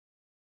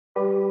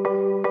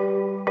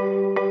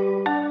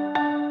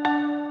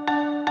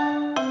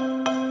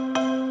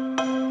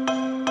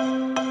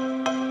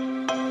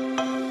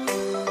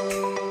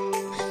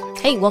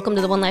Hey, welcome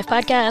to the One Life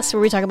Podcast, where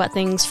we talk about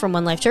things from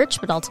One Life Church,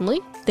 but ultimately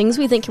things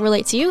we think can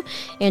relate to you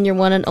and your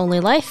one and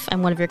only life.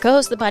 I'm one of your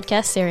co-hosts of the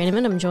podcast, Sarah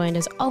Inman. I'm joined,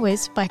 as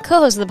always, by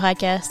co-host of the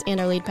podcast and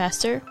our lead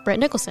pastor, Brett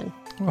Nicholson.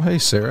 Well, hey,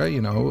 Sarah,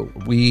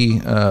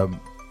 we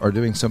are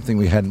doing something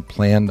we hadn't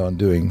planned on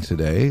doing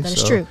today. That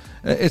is true.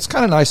 It's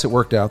kind of nice it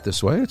worked out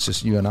this way. It's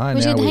just you and I.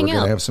 Now we were going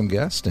to have some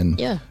guests, and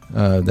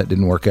that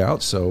didn't work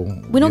out. So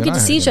we don't get to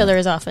see each other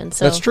as often.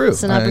 So that's true.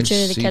 It's an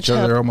opportunity to catch up. See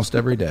each other almost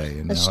every day.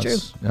 And that's true.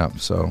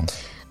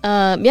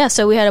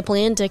 So we had a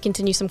plan to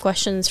continue some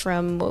questions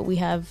from what we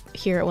have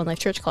here at One Life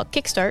Church called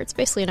Kickstart. It's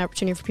basically an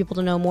opportunity for people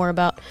to know more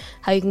about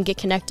how you can get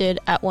connected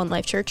at One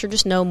Life Church or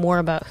just know more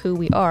about who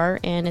we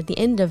are. And at the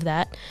end of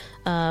that,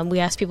 we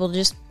asked people to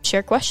just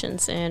share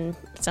questions, and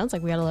it sounds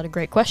like we had a lot of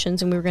great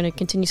questions, and we were going to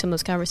continue some of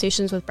those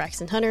conversations with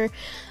Braxton Hunter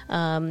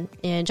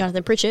and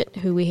Jonathan Pritchett,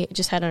 who we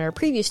just had on our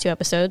previous two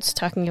episodes,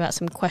 talking about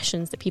some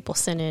questions that people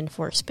sent in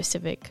for a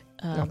specific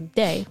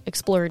day,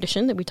 Explorer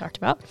Edition, that we talked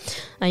about.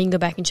 You can go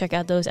back and check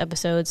out those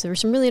episodes. There were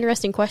some really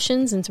interesting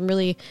questions and some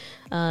really,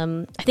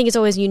 I think it's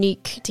always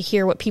unique to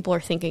hear what people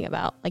are thinking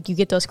about. Like, you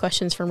get those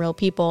questions from real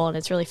people, and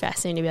it's really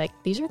fascinating to be like,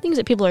 these are things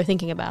that people are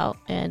thinking about,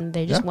 and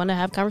they just want to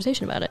have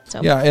conversation about it.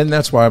 So and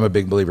that's why I'm a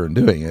big believer in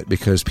doing it,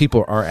 because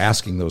people are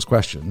asking those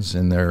questions,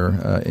 and they're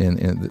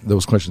and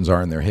those questions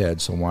are in their head.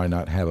 So why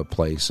not have a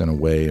place and a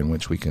way in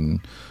which we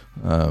can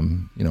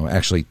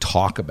actually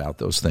talk about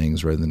those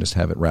things rather than just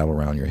have it rattle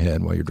around your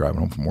head while you're driving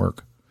home from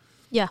work.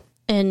 Yeah.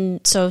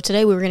 And so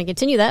today we were going to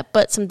continue that,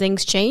 but some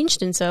things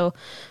changed. And so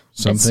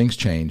things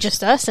changed.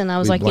 Just us. And I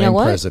was like, you know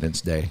what?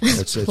 President's Day.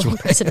 That's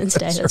President's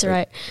Day. That's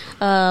right.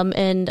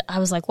 And I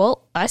was like,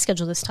 well, I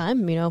scheduled this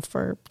time,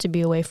 to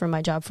be away from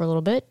my job for a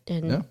little bit.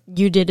 And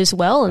you did as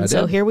well. And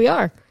so here we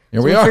are.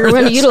 Here we are. We're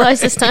going to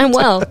utilize this time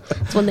well.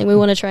 It's one thing we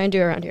want to try and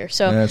do around here.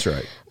 So that's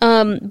right.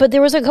 But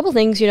there was a couple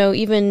things,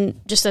 even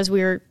just as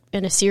we were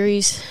in a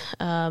series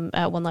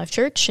at One Life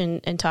Church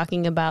and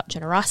talking about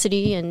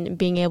generosity and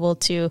being able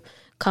to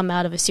come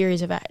out of a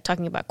series of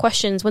talking about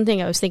questions. One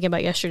thing I was thinking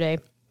about yesterday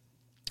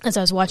as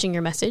I was watching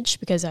your message,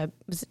 because I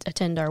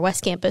attend our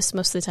West Campus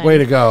most of the time. Way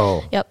to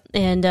go. Yep.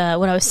 And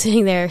when I was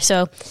sitting there,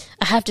 so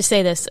I have to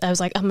say this. I was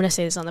like, I'm going to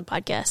say this on the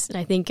podcast, and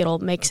I think it'll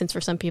make sense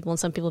for some people, and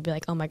some people will be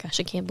like, oh my gosh,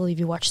 I can't believe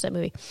you watched that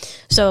movie.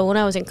 So when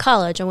I was in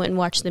college, I went and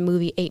watched the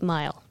movie 8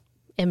 Mile.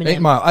 Eminem.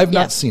 8 Mile. I've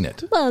not seen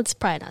it. Well, it's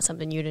probably not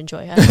something you'd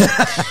enjoy.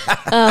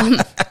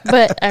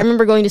 But I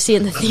remember going to see it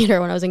in the theater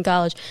when I was in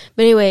college.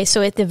 But anyway,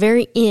 so at the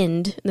very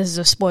end, this is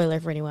a spoiler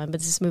for anyone, but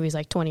this movie's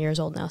like 20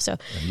 years old now. So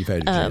you've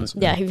had your chance.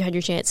 You've had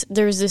your chance.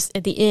 There's this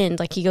at the end,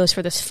 like he goes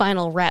for this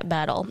final rap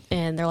battle,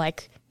 and they're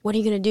like, "What are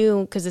you going to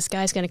do? Because this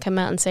guy's going to come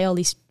out and say all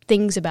these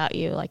things about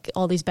you, like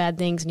all these bad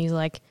things." And he's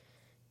like,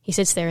 he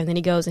sits there, and then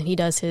he goes and he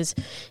does his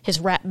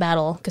rap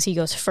battle, because he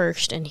goes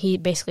first, and he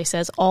basically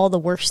says all the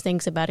worst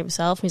things about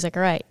himself. And he's like,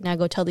 all right, now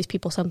go tell these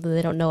people something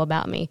they don't know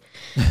about me.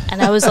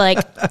 And I was like,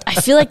 I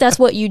feel like that's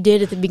what you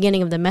did at the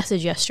beginning of the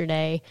message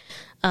yesterday,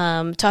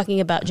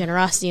 talking about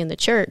generosity in the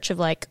church, of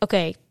like,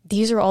 okay,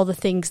 these are all the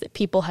things that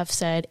people have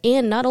said,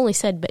 and not only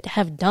said, but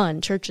have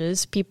done.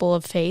 Churches, people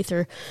of faith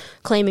or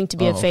claiming to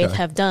be of faith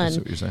have done. That's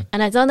what you're saying.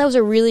 And I thought that was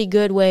a really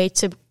good way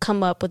to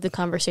come up with the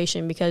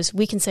conversation, because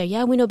we can say,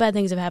 yeah, we know bad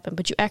things have happened,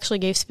 but you actually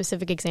gave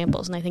specific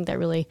examples. And I think that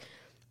really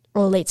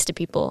relates to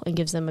people and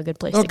gives them a good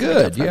place to get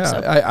it from. Yeah. So.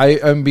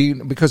 I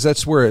mean, because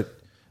that's where it,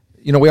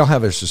 we all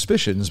have our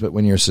suspicions, but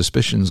when your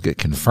suspicions get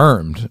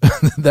confirmed,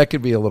 that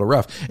could be a little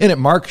rough. And it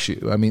marks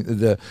you. I mean,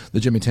 the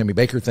Jimmy Tammy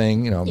Baker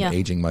thing, I'm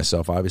aging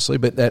myself, obviously,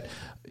 but that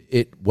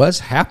it was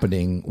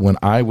happening when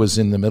I was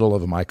in the middle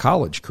of my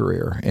college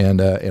career.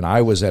 And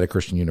I was at a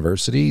Christian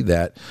university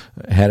that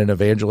had an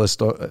evangelist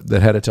that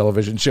had a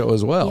television show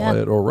as well,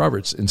 at Oral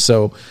Roberts. And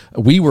so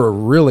we were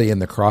really in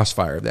the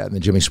crossfire of that. And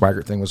the Jimmy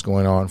Swaggart thing was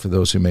going on, for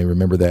those who may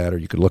remember that, or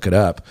you could look it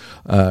up.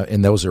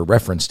 And those are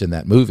referenced in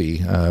that movie,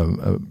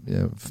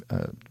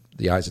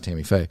 The Eyes of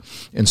Tammy Faye.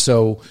 And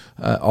so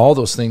all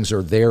those things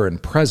are there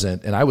and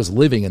present, and I was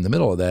living in the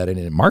middle of that, and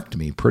it marked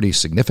me pretty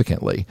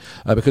significantly,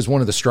 because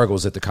one of the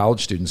struggles that the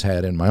college students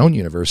had in my own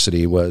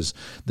university was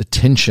the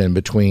tension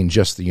between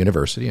just the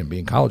university and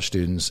being college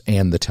students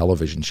and the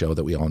television show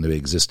that we all knew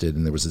existed,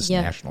 and there was this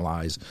national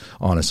eyes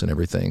on us and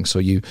everything. So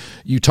you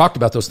talked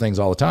about those things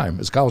all the time.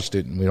 As a college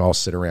student, we'd all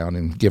sit around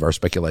and give our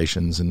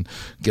speculations and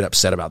get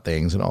upset about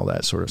things and all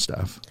that sort of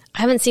stuff. I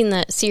haven't seen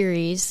that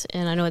series,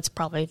 and I know it's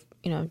probably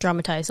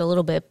dramatized a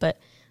little bit, but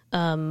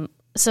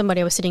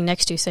somebody I was sitting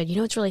next to said,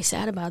 what's really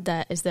sad about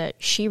that is that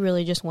she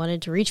really just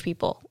wanted to reach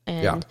people.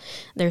 And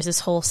there's this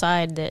whole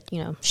side that,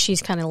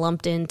 she's kind of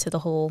lumped into the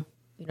whole,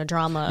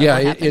 drama. Yeah,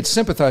 it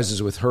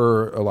sympathizes with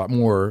her a lot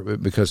more,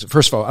 because,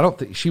 first of all, I don't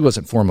think she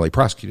wasn't formally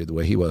prosecuted the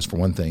way he was, for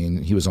one thing.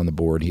 And he was on the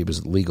board. He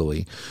was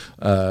legally.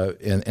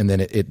 And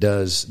then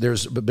there's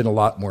been a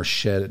lot more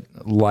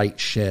light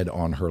shed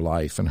on her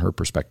life and her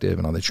perspective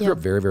and all that. She grew up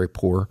very, very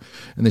poor.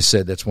 And they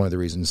said that's one of the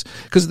reasons.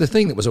 Because the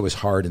thing that was always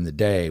hard in the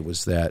day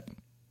was that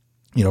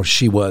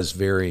she was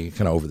very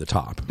kind of over the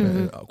top,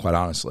 quite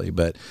honestly,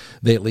 but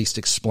they at least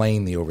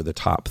explain the over the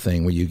top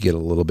thing where you get a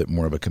little bit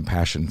more of a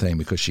compassion thing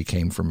because she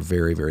came from a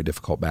very, very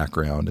difficult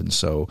background. And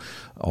so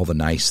all the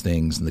nice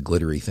things and the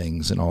glittery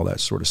things and all that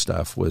sort of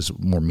stuff was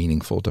more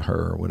meaningful to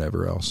her or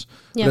whatever else.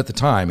 Yeah. But at the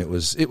time it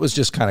was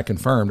just kind of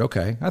confirmed.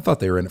 Okay. I thought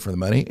they were in it for the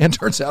money, and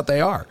turns out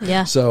they are.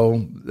 Yeah.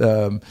 So,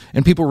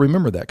 and people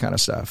remember that kind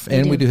of stuff.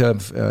 And we do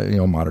have,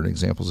 modern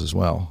examples as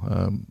well.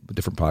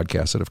 Different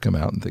podcasts that have come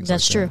out and things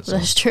That's like true. that. So.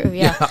 That's true.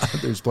 Yeah.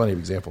 There's plenty of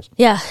examples.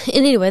 Yeah. And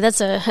anyway, that's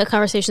a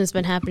conversation that's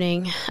been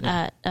happening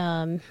at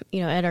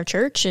our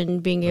church,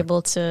 and being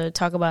able to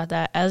talk about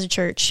that as a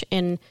church.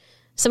 And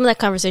some of that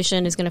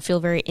conversation is going to feel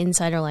very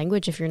insider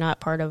language if you're not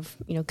part of,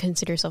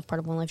 consider yourself part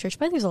of One Life Church.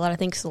 But I think there's a lot of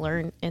things to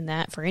learn in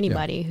that for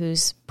anybody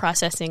who's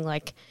processing,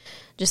 like,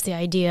 just the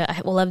idea.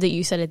 I love that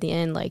you said at the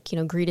end, like,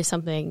 greed is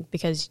something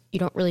because you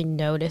don't really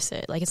notice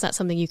it. Like, it's not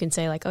something you can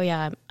say, like, oh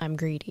yeah, I'm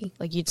greedy.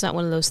 Like, it's not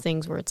one of those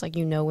things where it's like,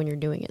 when you're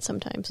doing it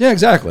sometimes. Yeah,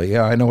 exactly.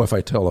 Yeah, I know if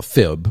I tell a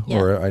fib,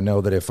 or I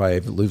know that if I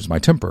lose my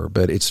temper,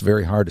 but it's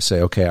very hard to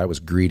say, okay, I was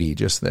greedy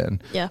just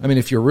then. Yeah. I mean,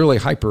 if you're really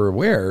hyper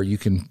aware, you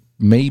can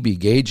maybe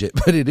gauge it,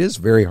 but it is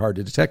very hard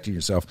to detect in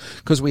yourself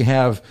because we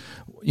have,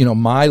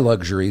 my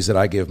luxuries that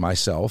I give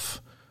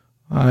myself.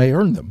 I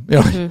earned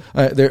them.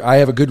 I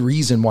have a good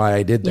reason why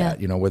I did that,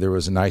 whether it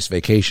was a nice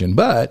vacation.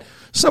 But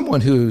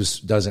someone who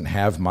doesn't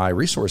have my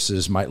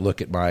resources might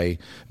look at my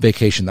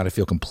vacation that I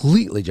feel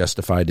completely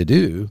justified to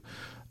do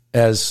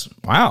as,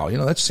 wow,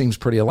 that seems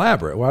pretty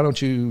elaborate. Why don't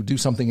you do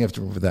something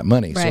after with that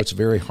money? Right. So it's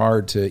very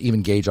hard to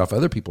even gauge off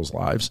other people's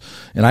lives.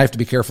 And I have to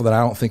be careful that I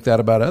don't think that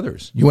about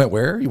others. You went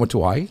where? You went to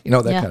Hawaii?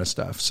 That kind of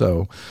stuff.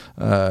 So,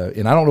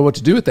 and I don't know what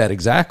to do with that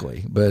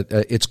exactly, but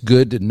it's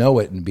good to know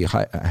it and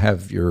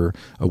have your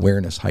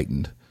awareness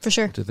heightened. For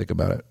sure. To think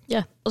about it. Yeah.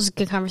 It was a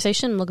good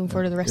conversation. I'm looking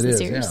forward to the rest of the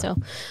series. Yeah. So,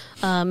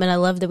 and I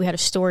love that we had a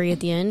story at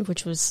the end,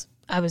 which was,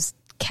 I was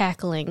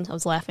cackling. I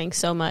was laughing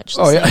so much.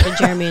 To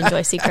Jeremy and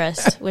Joyce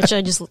Seacrest, which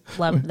I just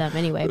love them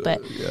anyway. But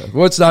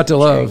what's not to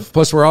love?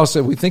 Plus,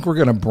 we think we're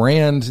going to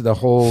brand the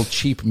whole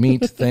cheap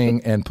meat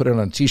thing and put it on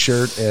a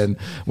T-shirt, and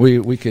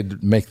we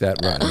could make that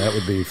run. That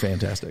would be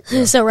fantastic.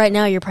 Yeah. So right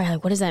now you're probably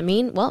like, what does that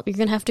mean? Well, you're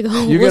going to have to go.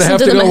 You're going to have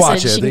to go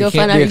watch it. You can go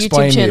find out our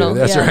YouTube channel.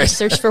 That's right.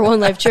 Search for One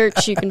Life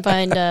Church. You can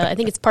find. I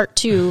think it's part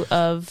 2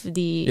 of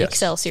the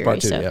Excel series.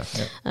 Part 2,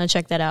 so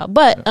check that out.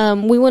 But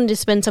we wanted to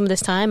spend some of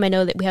this time. I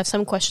know that we have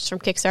some questions from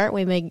Kickstart.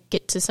 We may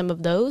get to some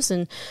of those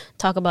and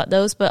talk about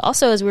those. But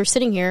also, as we were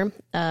sitting here,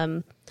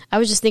 I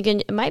was just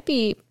thinking it might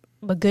be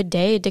a good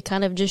day to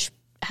kind of just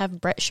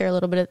have Brett share a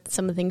little bit of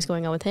some of the things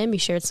going on with him. He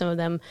shared some of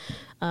them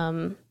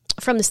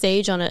from the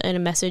stage in a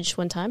message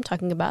one time,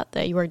 talking about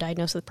that you were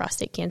diagnosed with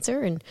prostate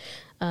cancer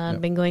and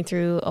been going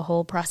through a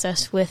whole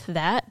process with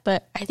that.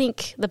 But I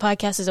think the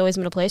podcast has always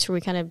been a place where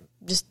we kind of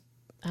just,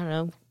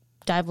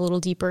 dive a little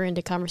deeper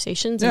into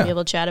conversations and be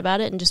able to chat about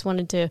it, and just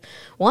wanted to,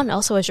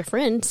 also as your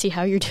friend, see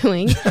how you're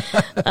doing.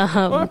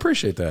 Well, I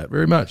appreciate that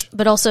very much.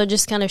 But also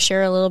just kind of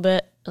share a little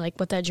bit like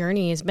what that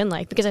journey has been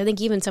like, because I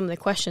think even some of the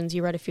questions,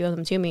 you read a few of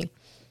them to me,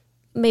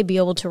 may be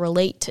able to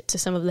relate to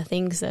some of the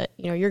things that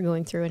you're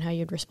going through and how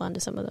you'd respond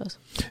to some of those.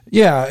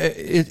 Yeah,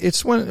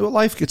 it's when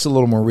life gets a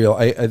little more real.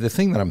 The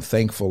thing that I'm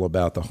thankful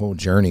about the whole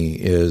journey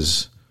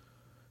is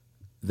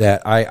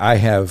that I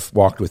have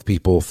walked with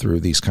people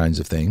through these kinds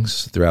of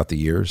things throughout the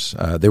years.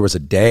 There was a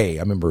day,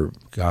 I remember,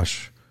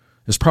 it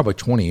was probably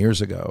 20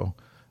 years ago.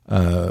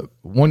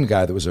 One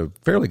guy that was a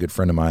fairly good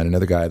friend of mine,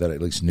 another guy that I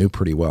at least knew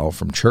pretty well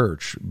from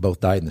church, both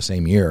died in the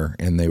same year.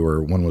 And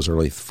one was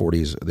early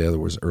 40s, the other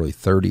was early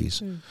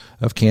 30s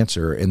of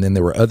cancer. And then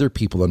there were other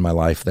people in my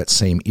life that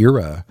same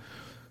era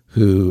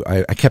who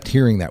I kept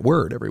hearing that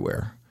word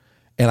everywhere.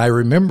 And I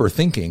remember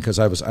thinking, because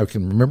I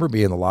can remember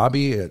being in the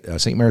lobby at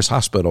St. Mary's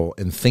Hospital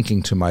and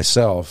thinking to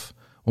myself,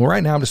 well,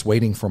 right now I'm just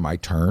waiting for my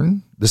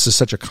turn. This is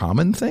such a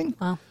common thing.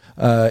 Wow.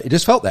 It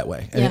just felt that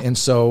way. And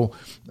so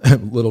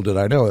little did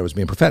I know I was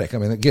being prophetic. I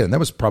mean, again, that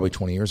was probably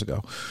 20 years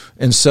ago.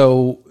 And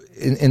so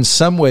in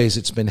some ways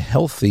it's been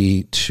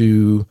healthy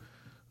to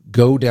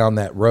go down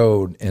that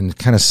road and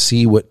kind of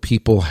see what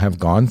people have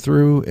gone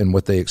through and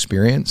what they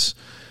experience.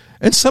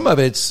 And some of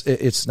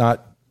it's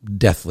not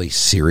deathly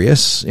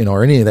serious,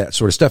 or any of that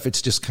sort of stuff.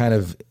 It's just kind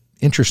of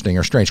interesting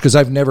or strange because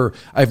I've never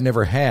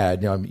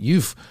had,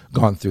 you've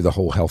gone through the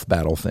whole health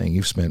battle thing.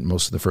 You've spent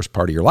most of the first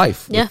part of your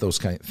life with those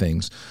kind of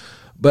things,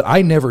 but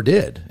I never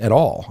did at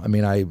all. I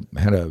mean, I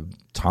had a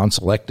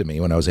tonsillectomy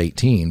when I was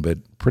 18, but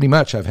pretty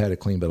much I've had a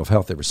clean bill of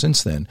health ever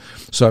since then.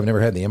 So I've never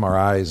had the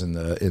MRIs and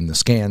the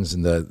scans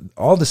and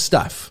all the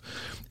stuff.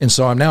 And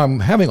so I'm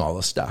having all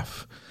this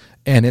stuff.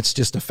 And it's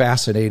just a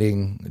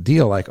fascinating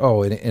deal. Like,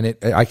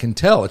 I can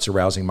tell it's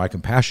arousing my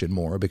compassion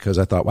more because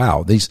I thought,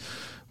 wow,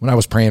 when I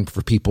was praying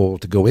for people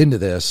to go into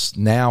this,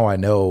 now I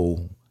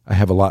know I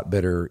have a lot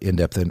better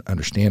in-depth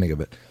understanding of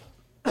it.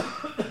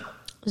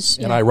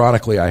 Yeah. And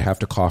ironically, I have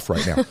to cough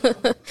right now.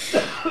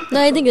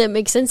 No, I think that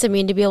makes sense. I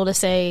mean, to be able to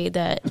say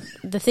that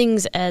the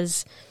things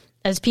as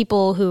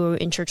people who are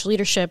in church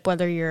leadership,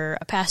 whether you're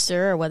a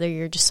pastor or whether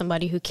you're just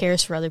somebody who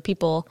cares for other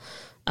people,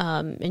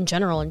 in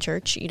general in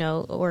church,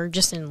 or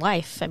just in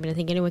life. I mean, I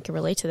think anyone can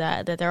relate to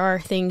that there are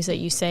things that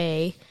you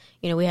say.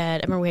 I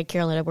remember we had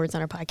Carolyn Edwards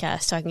on our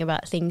podcast talking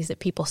about things that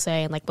people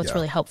say and like what's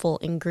really helpful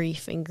in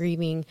grief and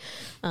grieving,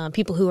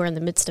 people who are in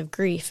the midst of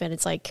grief. And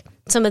it's like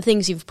some of the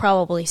things you've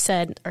probably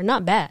said are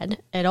not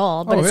bad at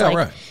all,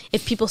 but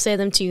if people say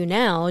them to you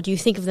now, do you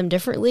think of them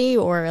differently,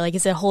 or like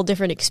is it a whole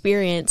different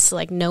experience?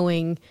 Like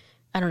knowing,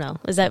 I don't know.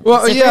 Is that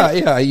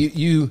yeah.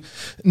 You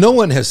no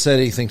one has said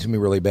anything to me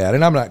really bad,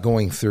 and I'm not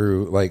going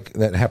through like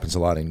that happens a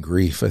lot in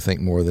grief. I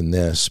think more than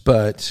this,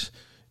 but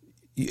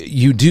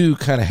you do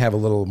kind of have a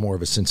little more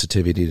of a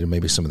sensitivity to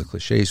maybe some of the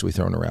cliches we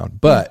thrown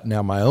around. But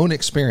now my own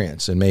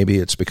experience, and maybe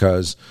it's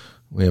because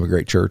we have a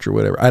great church or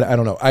whatever. I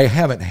don't know. I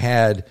haven't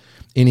had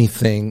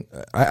anything.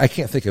 I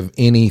can't think of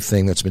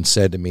anything that's been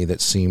said to me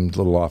that seemed a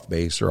little off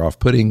base or off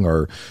putting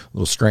or a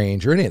little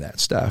strange or any of that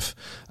stuff.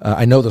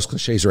 I know those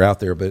cliches are out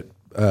there, but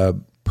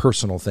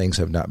personal things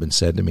have not been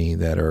said to me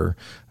that are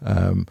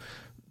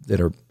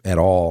at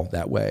all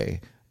that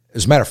way.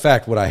 As a matter of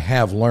fact, what I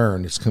have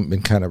learned, it's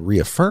been kind of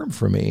reaffirmed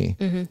for me,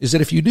 is that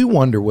if you do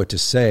wonder what to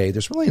say,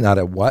 there's really not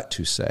a what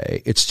to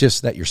say. It's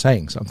just that you're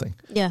saying something.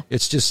 Yeah.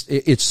 It's just,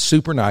 it's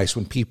super nice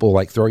when people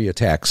like throw you a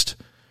text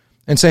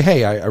and say,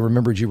 hey, I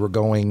remembered you were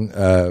going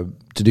to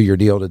do your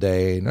deal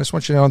today, and I just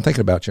want you to know I'm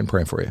thinking about you and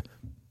praying for you.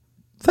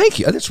 Thank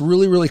you. That's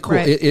really, really cool.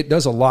 Right. It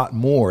does a lot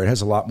more. It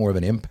has a lot more of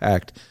an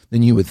impact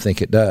than you would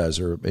think it does.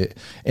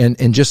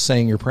 And just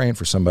saying you're praying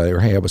for somebody, or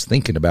hey, I was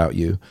thinking about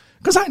you.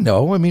 Because I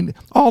know, I mean,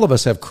 all of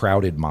us have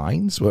crowded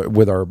minds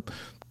with our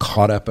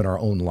caught up in our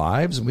own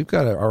lives, and we've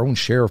got our own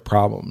share of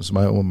problems.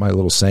 My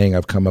little saying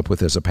I've come up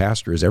with as a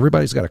pastor is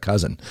everybody's got a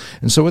cousin.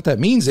 And so what that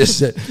means is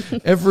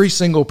that every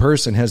single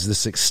person has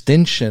this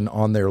extension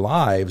on their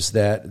lives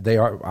that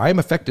I'm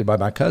affected by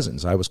my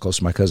cousins. I was close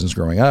to my cousins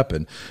growing up,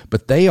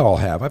 but they all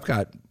have. I've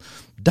got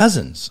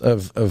dozens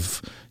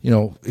of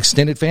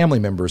extended family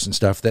members and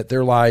stuff that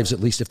their lives,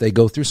 at least if they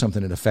go through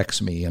something, it affects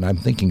me, and I'm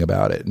thinking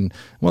about it. And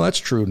well, that's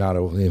true not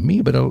only of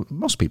me, but of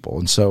most people.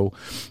 And so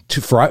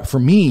for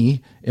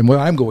me and what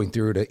I'm going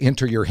through to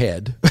enter your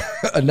head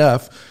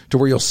enough to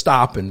where you'll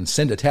stop and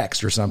send a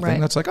text or something, right.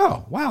 That's like,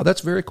 oh, wow,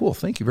 that's very cool.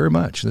 Thank you very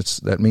much.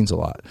 That means a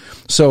lot.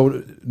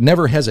 So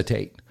never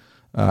hesitate.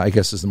 I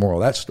guess is the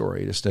moral of that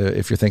story. Just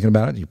if you're thinking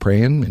about it, you're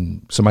praying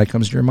and somebody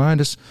comes to your mind,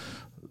 just,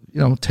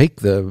 take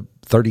the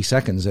 30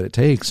 seconds that it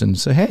takes and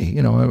say, hey,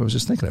 I was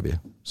just thinking of you.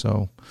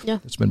 So yeah,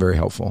 it's been very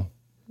helpful.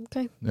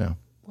 Okay. Yeah.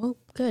 Well,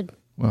 good.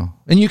 Well,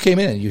 and you came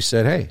in and you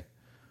said, hey,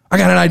 I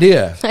got an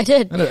idea. I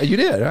did. You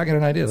did. I got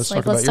an idea. Let's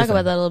talk about that a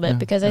little bit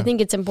because I think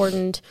it's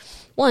important.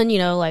 One,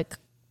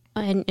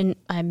 and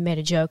I made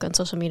a joke on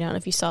social media. I don't know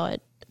if you saw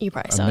it. You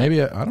probably saw it.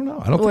 Maybe, I don't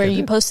know. I don't think where I you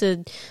did.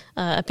 Posted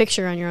a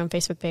picture on your own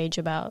Facebook page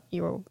about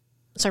your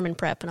sermon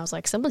prep, and I was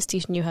like, someone's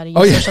teaching you how to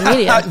use social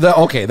media.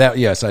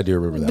 Yes, I do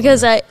remember that.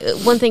 Because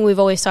one thing we've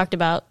always talked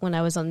about when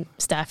I was on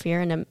staff here,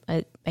 and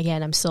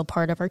I'm still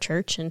part of our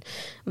church, and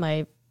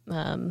my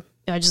the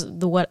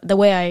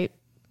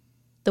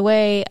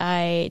way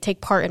I take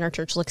part in our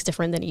church looks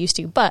different than it used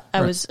to. But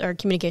I was our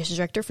communications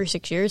director for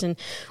 6 years, and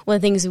one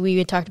of the things that we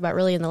had talked about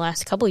really in the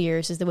last couple of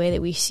years is the way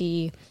that we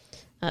see.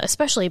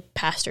 Especially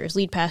pastors,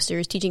 lead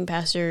pastors, teaching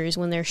pastors,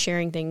 when they're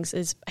sharing things,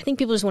 is I think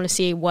people just want to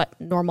see what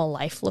normal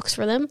life looks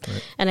for them.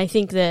 Right. And I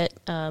think that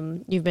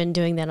you've been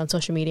doing that on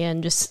social media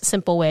in just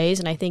simple ways,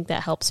 and I think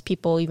that helps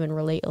people even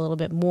relate a little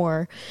bit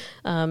more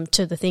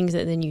to the things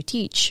that then you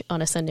teach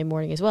on a Sunday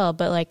morning as well.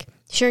 But like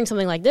sharing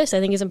something like this,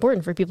 I think is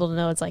important for people to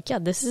know. It's like, yeah,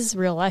 this is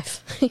real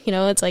life.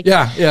 It's like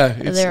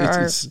there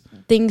are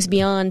things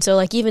beyond. So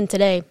like even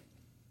today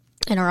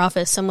in our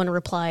office, someone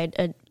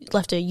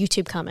left a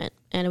YouTube comment,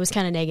 and it was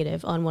kind of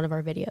negative on one of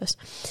our videos.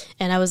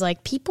 And I was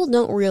like, people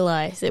don't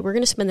realize that we're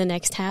going to spend the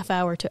next half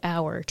hour to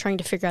hour trying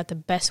to figure out the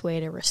best way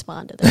to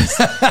respond to this.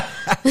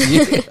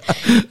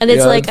 And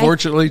it's like,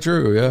 unfortunately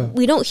true. Yeah.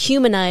 We don't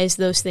humanize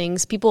those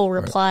things. People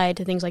reply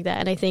to things like that.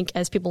 And I think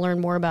as people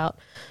learn more about,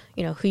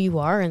 who you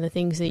are and the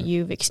things that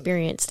you've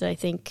experienced, I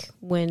think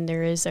when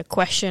there is a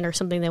question or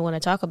something they want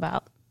to talk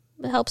about,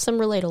 it helps them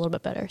relate a little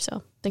bit better.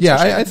 So thanks for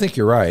sharing. I think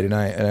you're right, and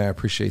I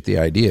appreciate the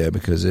idea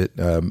because it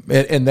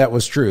and that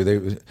was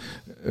true.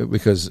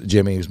 Because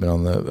Jimmy, who's been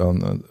on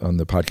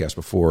the podcast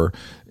before,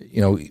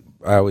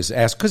 I always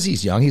ask, because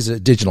he's young, he's a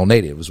digital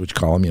native, is what you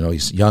call him.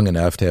 He's young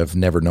enough to have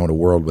never known a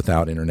world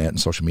without internet and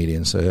social media.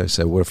 And so I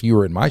said, well, if you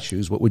were in my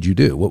shoes, what would you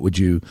do? What would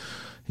you?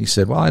 He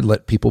said, well, I'd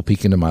let people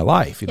peek into my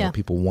life.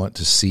 People want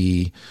to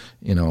see.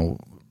 I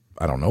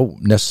don't know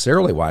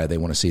necessarily why they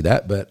want to see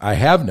that, but I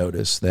have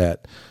noticed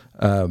that.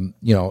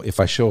 If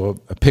I show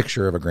a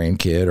picture of a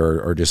grandkid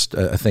or just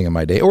a thing in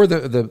my day, or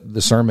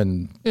the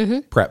sermon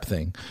prep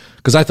thing,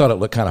 because I thought it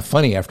looked kind of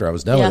funny after I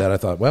was done with that. I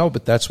thought, well,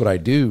 but that's what I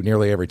do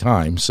nearly every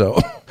time.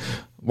 So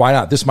why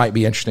not? This might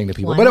be interesting to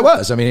people. But it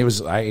was. I mean,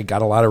 I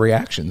got a lot of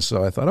reactions.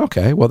 So I thought,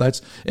 okay, well,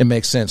 it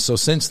makes sense. So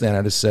since then,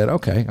 I just said,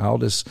 okay, I'll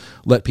just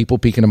let people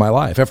peek into my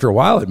life. After a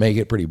while, it may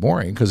get pretty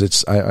boring because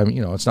it's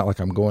not like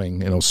I'm going,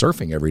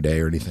 surfing every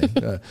day or anything.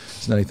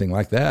 It's not anything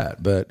like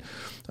that. But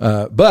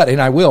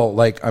and I will,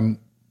 like,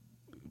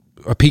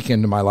 a peek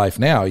into my life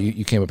now,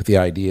 you came up with the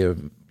idea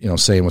of,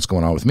 saying what's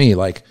going on with me.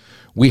 Like,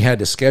 we had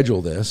to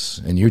schedule this,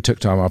 and you took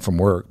time off from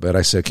work, but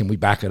I said, can we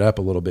back it up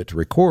a little bit to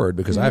record?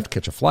 Because I have to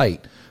catch a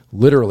flight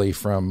literally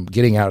from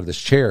getting out of this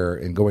chair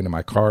and going to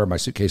my car. My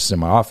suitcase is in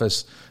my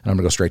office, and I'm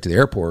going to go straight to the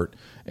airport,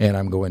 and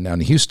I'm going down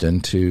to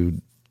Houston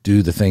to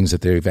do the things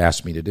that they've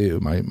asked me to do.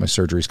 My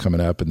surgery's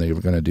coming up, and they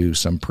were going to do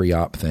some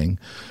pre-op thing,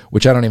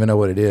 which I don't even know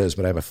what it is,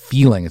 but I have a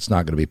feeling it's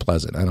not going to be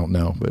pleasant. I don't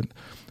know, but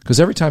because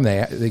every time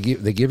they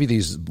give you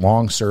these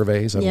long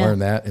surveys, I've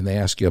learned that, and they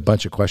ask you a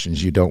bunch of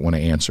questions you don't want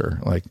to answer.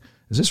 Like,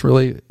 is this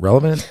really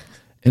relevant?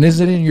 And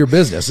is it in your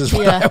business? Is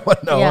what I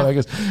want to know. Yeah. I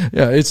guess,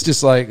 it's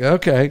just like,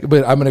 okay,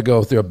 but I'm going to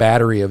go through a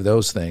battery of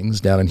those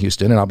things down in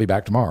Houston, and I'll be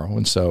back tomorrow.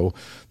 And so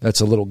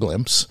that's a little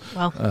glimpse.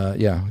 Wow.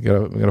 We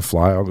gotta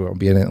fly. I'll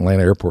be in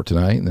Atlanta airport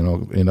tonight, and then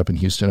I'll end up in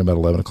Houston about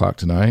 11 o'clock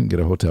tonight and get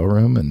a hotel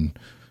room and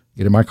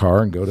get in my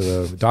car and go to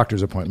the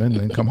doctor's appointment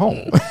and then come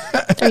home.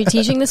 Are you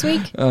teaching this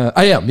week?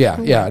 I am,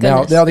 yeah.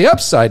 Now the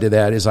upside to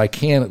that is I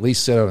can at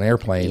least sit on an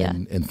airplane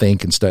and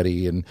think and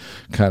study and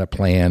kind of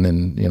plan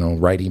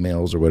and, write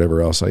emails or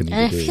whatever else I need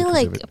to do. I feel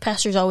like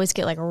pastors always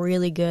get like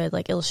really good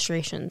like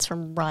illustrations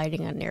from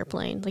riding on an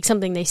airplane, like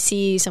something they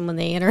see, someone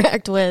they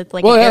interact with.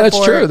 Like,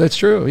 that's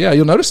true. Yeah,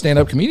 you'll notice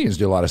stand-up comedians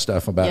do a lot of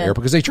stuff about airport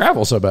because they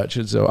travel so much.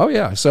 And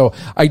so, so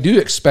I do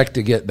expect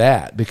to get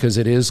that because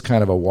it is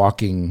kind of a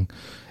walking.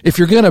 If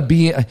you're going to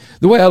be,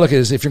 the way I look at it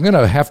is if you're going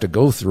to have to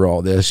go through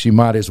all this, you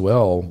might as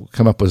well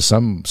come up with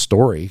some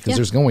story because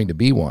there's going to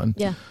be one.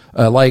 Yeah.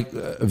 Like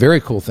a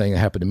very cool thing that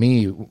happened to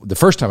me the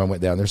first time I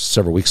went down there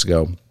several weeks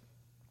ago.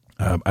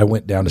 I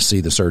went down to see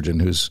the surgeon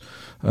who's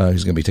going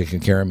to be taking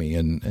care of me,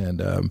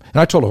 and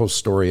I told a whole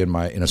story in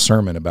a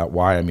sermon about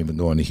why I'm even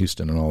going to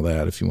Houston and all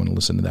that. If you want to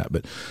listen to that,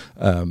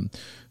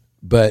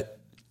 but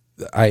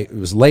it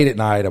was late at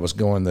night. I was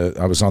on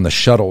the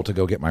shuttle to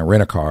go get my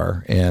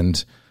rent-a-car,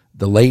 and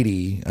the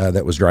lady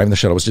that was driving the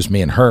shuttle was just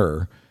me and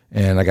her,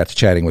 and I got to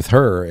chatting with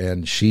her,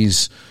 and she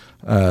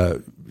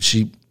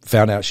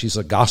found out she's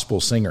a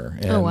gospel singer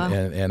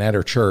and at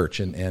her church,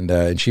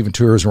 and she even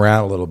tours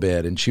around a little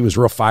bit, and she was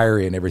real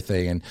fiery and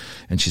everything,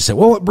 and she said,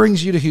 well, what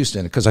brings you to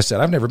Houston? Because I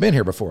said, I've never been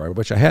here before,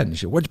 which I hadn't.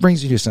 She said, what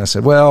brings you to Houston? I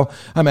said, well,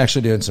 I'm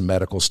actually doing some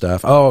medical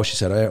stuff. Oh, she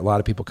said, a lot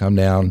of people come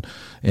down,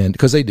 and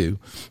because they do,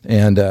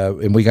 and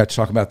we got to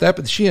talk about that,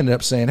 but she ended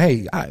up saying,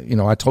 hey,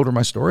 I told her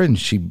my story, and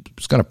she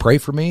was going to pray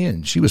for me,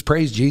 and she was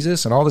praise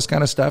Jesus and all this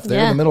kind of stuff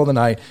there in the middle of the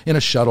night in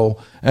a shuttle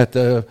at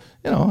the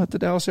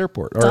Dallas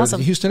airport or the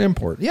Houston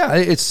airport. Yeah,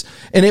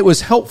 it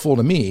was helpful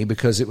to me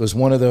because it was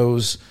one of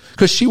those,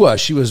 because she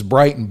was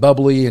bright and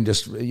bubbly and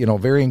just,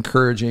 very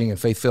encouraging and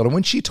faith-filled. And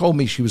when she told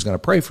me she was going to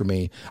pray for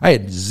me, I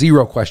had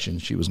zero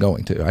questions she was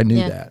going to. I knew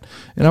that.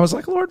 And I was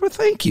like, Lord, well,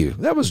 thank you.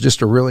 That was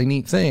just a really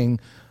neat thing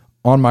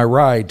on my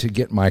ride to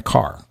get my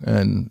car.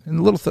 And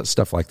little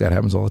stuff like that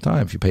happens all the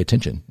time if you pay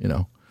attention,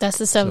 That's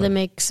the stuff that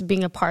makes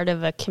being a part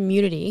of a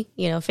community,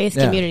 faith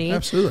community,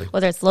 absolutely.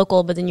 Whether it's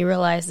local, but then you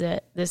realize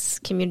that this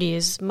community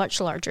is much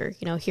larger.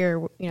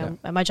 Here,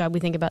 at my job, we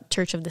think about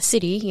Church of the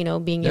City,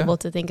 being able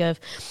to think of,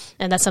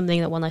 and that's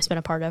something that One Life's been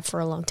a part of for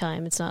a long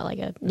time. It's not like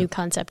a new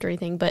concept or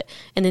anything,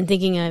 and then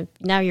thinking of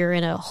now you're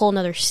in a whole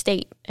nother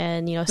state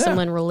and,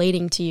 someone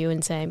relating to you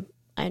and saying,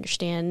 I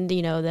understand,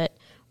 that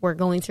we're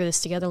going through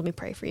this together. Let me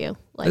pray for you.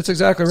 That's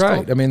exactly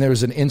right. Cool. I mean, there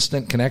was an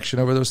instant connection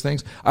over those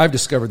things. I've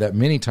discovered that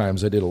many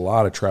times. I did a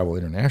lot of travel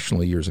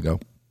internationally years ago,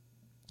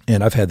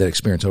 and I've had that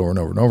experience over and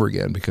over and over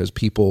again because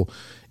people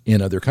in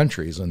other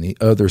countries on the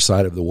other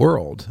side of the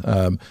world,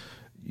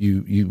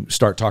 you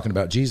start talking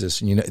about Jesus,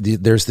 and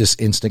there's this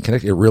instant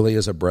connection. It really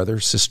is a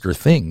brother-sister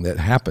thing that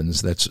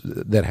happens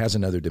that has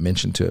another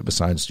dimension to it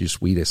besides just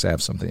we just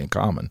have something in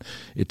common.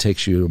 It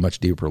takes you to a much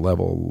deeper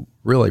level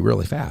really,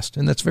 really fast,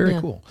 and that's very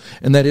cool.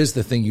 And that is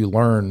the thing you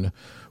learn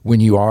when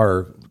you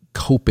are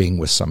coping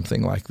with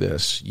something like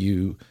this.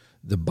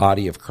 The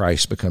body of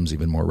Christ becomes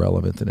even more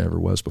relevant than it ever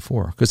was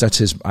before because that's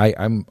his.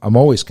 I'm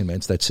always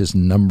convinced that's his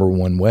number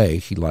one way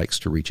he likes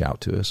to reach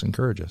out to us,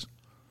 encourage us.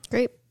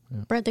 Great.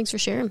 Yeah. Brad, thanks for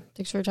sharing.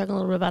 Thanks for talking a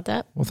little bit about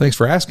that. Well, thanks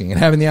for asking and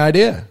having the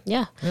idea.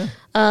 Yeah.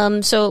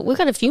 So we've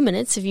got a few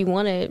minutes. If you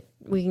want to,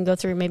 we can go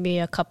through maybe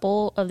a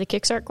couple of the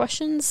Kickstart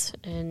questions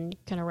and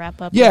kind of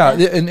wrap up. Yeah,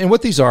 and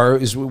what these are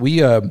is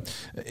we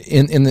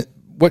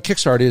what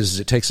Kickstart is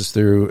it takes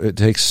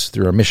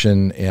through our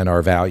mission and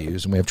our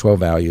values, and we have 12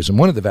 values, and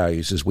one of the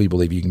values is we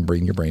believe you can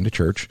bring your brain to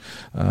church.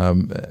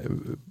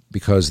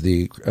 Because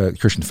the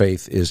Christian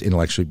faith is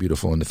intellectually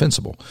beautiful and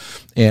defensible.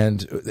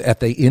 And at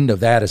the end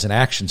of that, as an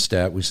action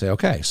step, we say,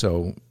 okay,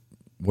 so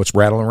what's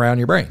rattling around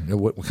your brain?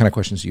 What kind of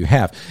questions do you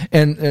have?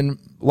 And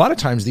a lot of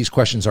times these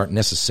questions aren't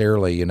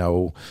necessarily,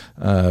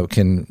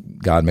 can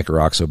God make a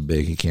rock so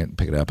big he can't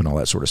pick it up and all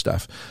that sort of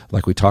stuff.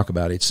 Like we talk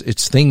about,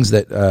 it's things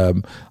that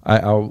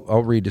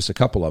I'll read just a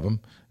couple of them.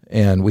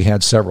 And we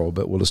had several,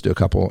 but we'll just do a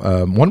couple.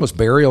 One was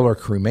burial or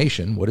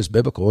cremation. What is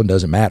biblical and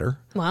doesn't matter?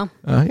 Wow.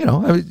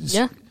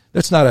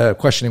 That's not a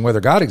questioning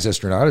whether God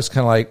exists or not. It's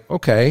kind of like,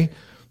 okay,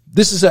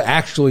 this is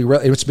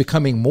it's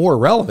becoming more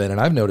relevant. And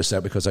I've noticed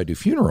that because I do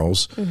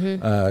funerals,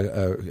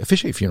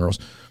 officiate funerals.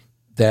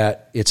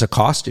 that it's a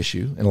cost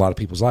issue in a lot of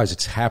people's lives.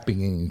 It's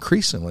happening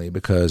increasingly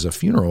because a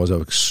funeral is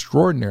an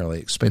extraordinarily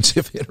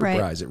expensive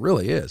enterprise. Right. It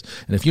really is.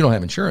 And if you don't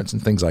have insurance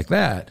and things like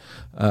that,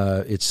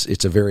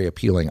 it's a very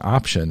appealing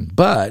option.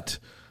 But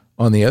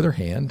on the other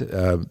hand,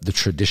 the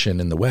tradition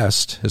in the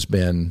West has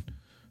been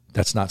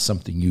that's not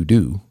something you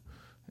do.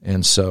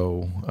 And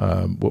so,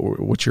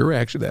 what's your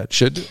reaction to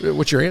that?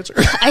 What's your answer?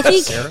 I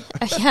think,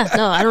 I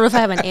don't know if I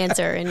have an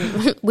answer.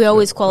 And we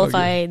always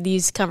qualify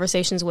these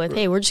conversations with,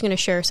 hey, we're just going to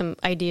share some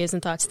ideas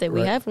and thoughts that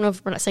we have. We're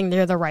not saying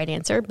they're the right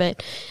answer,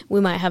 but we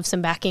might have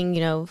some backing,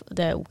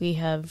 that we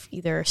have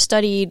either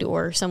studied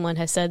or someone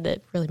has said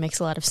that really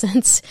makes a lot of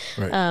sense.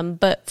 Right.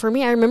 But for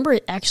me, I remember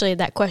actually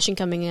that question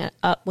coming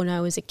up when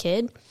I was a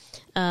kid.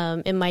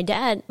 And my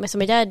dad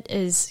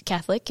is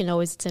Catholic and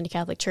always attended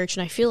Catholic church.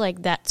 And I feel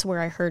like that's where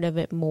I heard of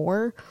it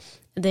more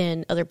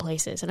than other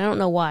places. And I don't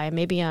know why.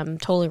 Maybe I'm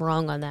totally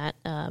wrong on that.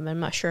 I'm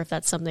not sure if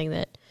that's something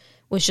that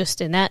was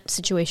just in that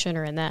situation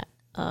or in that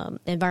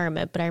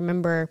environment. But I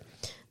remember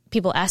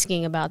people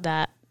asking about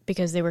that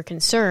because they were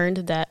concerned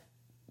that,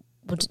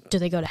 well, do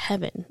they go to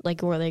heaven?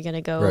 Like, or are they going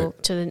to go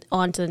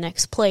on to the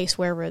next place,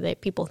 wherever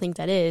people think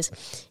that is,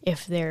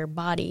 if their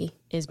body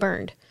is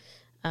burned?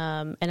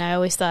 And I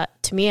always thought,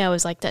 to me, I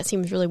was like, that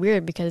seems really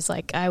weird because,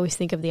 like, I always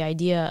think of the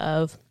idea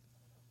of,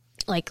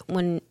 like,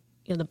 when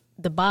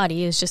the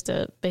body is just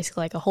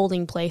basically like a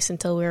holding place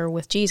until we're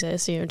with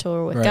Jesus, until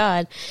we're with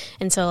God,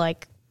 and so,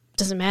 like, it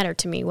doesn't matter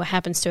to me what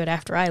happens to it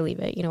after I leave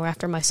it, or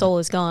after my soul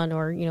is gone,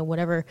 or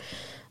whatever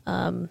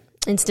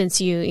instance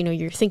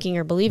you're thinking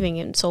or believing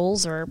in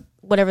souls or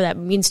whatever that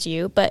means to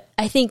you. But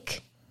I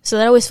think. So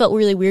that always felt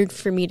really weird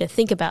for me to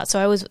think about.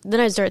 So I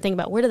started thinking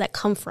about, where did that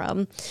come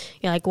from?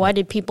 Like, why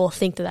did people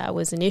think that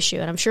was an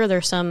issue? And I'm sure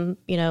there's some,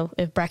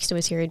 if Braxton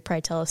was here, he'd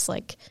probably tell us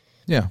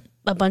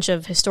a bunch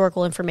of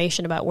historical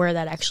information about where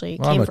that actually came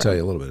from. I'm going to tell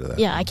you a little bit of that.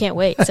 Yeah, I can't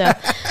wait. So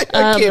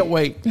I can't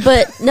wait.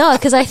 But no,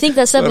 because I think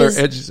that stuff is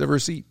edges of our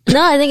seat.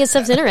 No, I think it's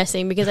stuff's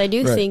interesting because I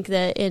do think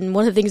that in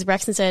one of the things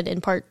Braxton said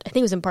in part, I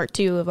think it was in part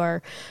 2 of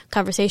our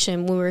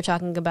conversation when we were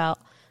talking about,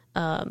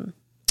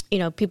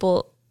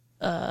 people.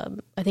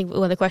 I think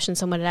one of the questions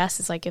someone had asked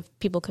is, like, if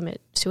people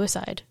commit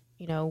suicide,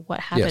 what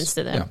happens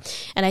to them? Yeah.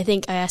 And I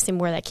think I asked him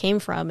where that came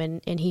from,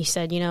 and he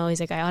said, he's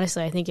like,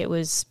 I think it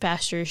was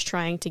pastors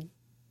trying to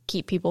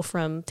keep people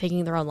from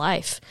taking their own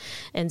life.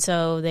 And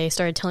so they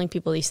started telling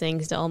people these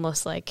things to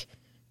almost, like,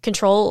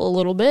 control a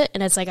little bit.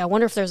 And it's like, I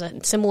wonder if there's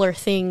a similar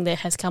thing that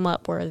has come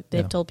up where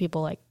they've told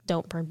people, like,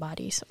 don't burn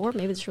bodies, or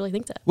maybe they just really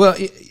think that. Well,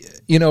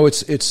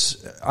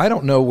 it's I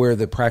don't know where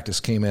the practice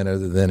came in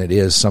other than it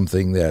is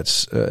something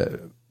that's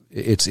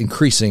it's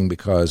increasing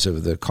because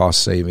of the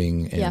cost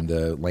saving and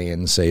the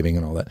land saving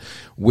and all that.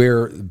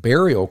 Where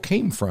burial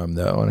came from,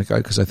 though,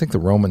 because I think the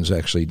Romans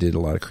actually did a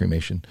lot of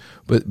cremation,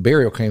 but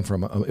burial came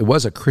from, it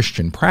was a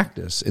Christian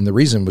practice, and the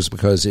reason was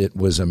because it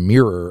was a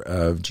mirror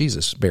of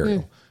Jesus'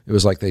 burial. It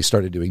was like they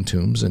started doing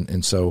tombs,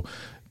 and so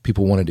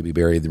people wanted to be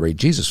buried the way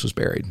Jesus was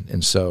buried.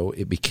 And so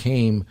it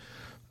became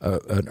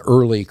an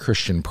early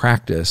Christian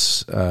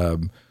practice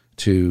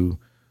to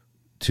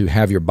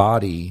have your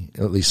body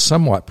at least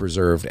somewhat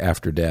preserved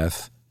after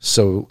death.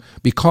 So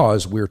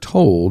because we're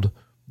told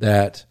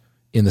that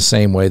in the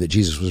same way that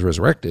Jesus was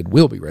resurrected,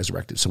 we'll be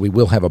resurrected. So we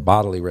will have a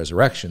bodily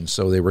resurrection.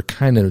 So they were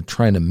kind of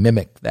trying to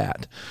mimic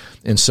that.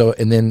 And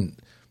then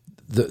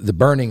the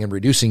burning and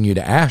reducing you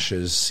to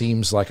ashes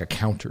seems like a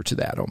counter to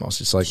that almost.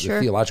 It's like the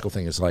theological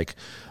thing is like,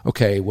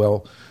 okay,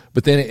 well,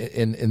 but then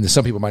and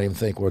some people might even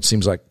think, well, it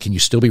seems like, can you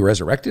still be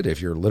resurrected if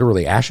you're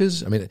literally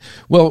ashes? I mean,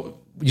 well,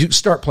 you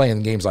start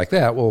playing games like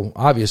that. Well,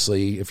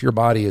 obviously, if your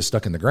body is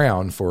stuck in the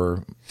ground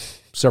for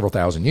several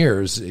thousand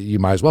years, you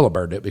might as well have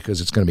burned it because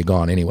it's going to be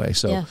gone anyway.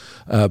 So,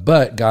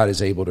 but God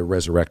is able to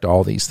resurrect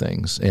all these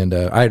things. And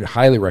I'd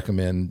highly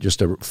recommend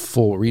just a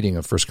full reading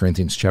of 1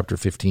 Corinthians chapter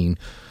 15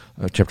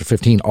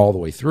 all the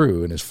way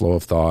through in his flow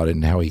of thought,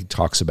 and how he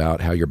talks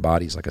about how your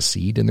body's like a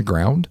seed in the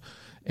ground,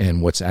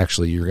 and what's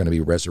actually, you're going to be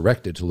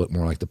resurrected to look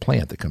more like the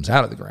plant that comes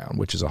out of the ground,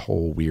 which is a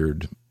whole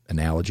weird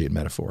analogy and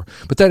metaphor.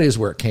 But that is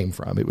where it came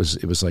from. It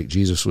was like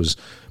Jesus was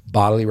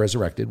bodily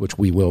resurrected, which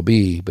we will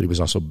be, but he was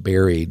also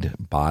buried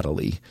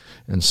bodily.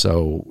 And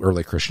so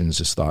early Christians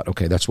just thought,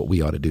 okay, that's what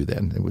we ought to do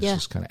then. It was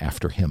just kind of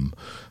after him.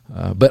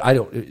 But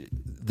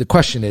the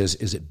question is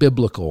it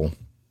biblical?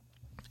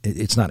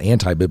 It's not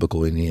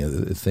anti-biblical in any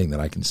other thing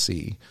that I can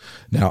see.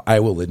 Now,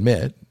 I will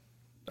admit,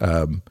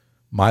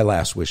 my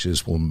last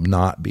wishes will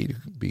not be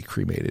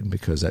cremated,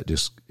 because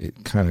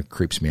it kind of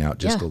creeps me out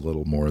just a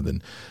little more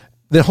than.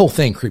 The whole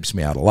thing creeps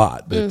me out a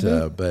lot,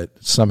 but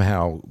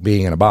somehow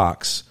being in a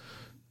box,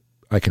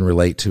 I can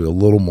relate to a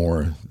little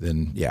more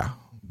than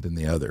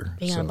the other.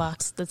 Being in a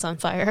box that's on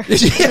fire.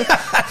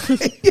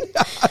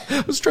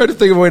 I was trying to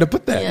think of a way to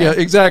put that. Yeah,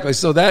 exactly.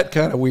 So that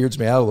kind of weirds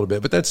me out a little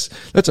bit, but that's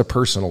a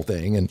personal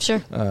thing, and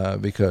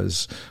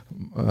because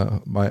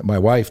my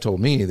wife told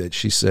me that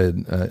she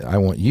said, "I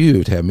want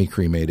you to have me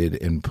cremated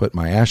and put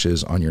my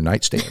ashes on your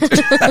nightstand."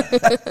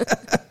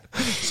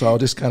 So I'll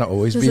just kind of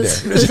always be there.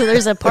 So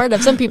there's a part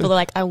of some people that are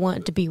like, I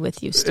want to be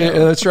with you still.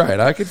 Yeah, that's right.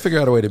 I could figure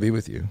out a way to be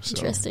with you. So,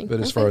 Interesting. But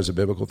as far as the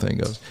biblical thing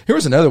goes, here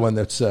was another one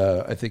that's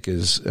I think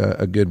is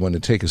a good one to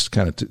take us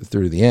kind of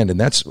through to the end, and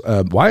that's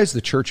why has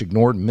the church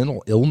ignored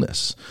mental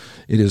illness?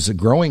 It is a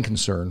growing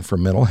concern for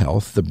mental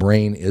health. The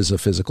brain is a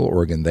physical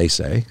organ, they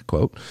say,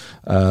 quote.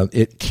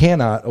 It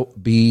cannot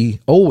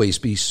always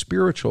be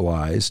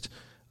spiritualized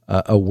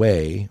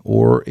away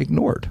or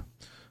ignored.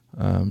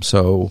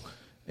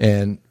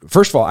 And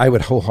first of all, I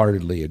would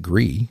wholeheartedly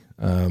agree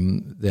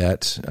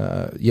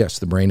that, yes,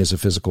 the brain is a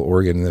physical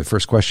organ. And the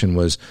first question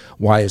was,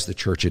 why has the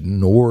church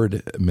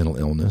ignored mental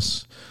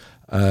illness?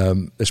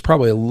 It's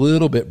probably a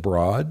little bit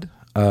broad.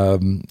 I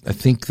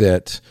think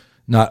that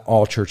not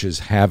all churches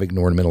have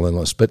ignored mental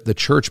illness, but the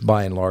church,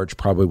 by and large,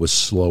 probably was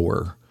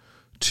slower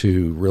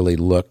to really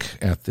look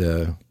at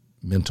the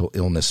mental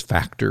illness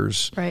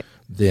factors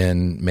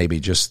than maybe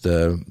just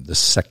the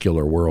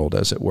secular world,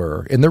 as it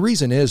were. And the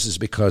reason is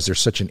because there's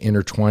such an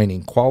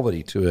intertwining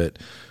quality to it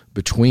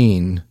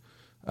between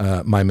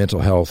my mental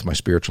health, my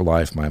spiritual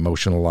life, my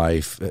emotional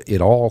life.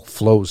 It all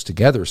flows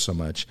together so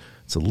much.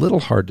 It's a little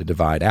hard to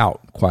divide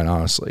out, quite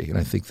honestly. And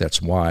I think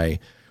that's why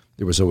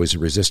there was always a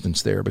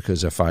resistance there,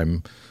 because if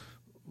I'm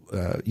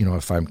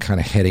kind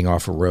of heading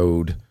off a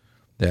road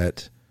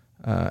that,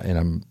 and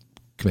I'm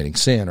committing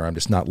sin, or I'm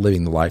just not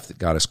living the life that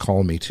God has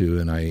called me to,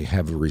 and I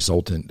have a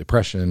resultant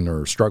depression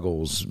or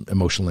struggles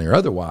emotionally or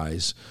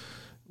otherwise,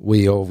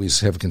 we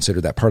always have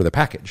considered that part of the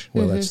package.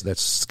 Well,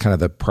 that's kind of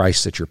the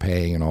price that you're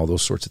paying and all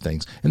those sorts of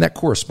things. And that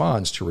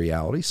corresponds to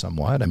reality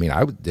somewhat. I mean,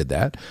 I did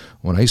that.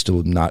 When I used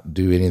to not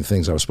do any of the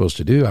things I was supposed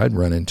to do, I'd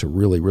run into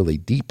really, really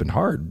deep and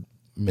hard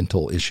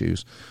mental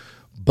issues.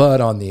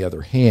 But on the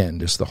other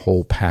hand, just the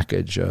whole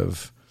package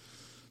of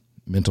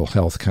mental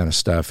health kind of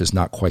stuff is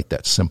not quite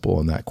that simple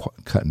and that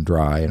cut and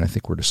dry. And I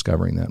think we're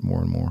discovering that more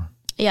and more.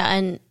 Yeah.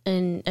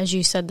 And as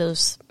you said,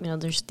 there's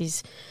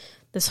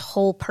this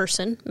whole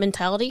person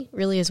mentality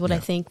really is what I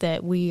think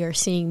that we are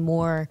seeing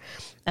more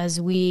as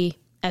we,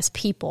 as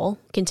people,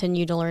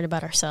 continue to learn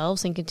about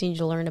ourselves and continue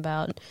to learn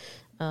about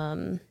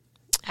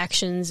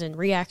actions and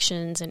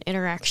reactions and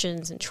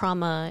interactions and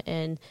trauma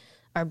and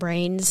our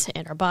brains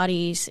and our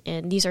bodies.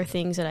 And these are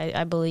things that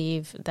I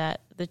believe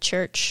that the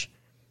church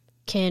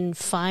can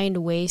find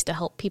ways to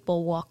help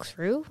people walk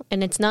through.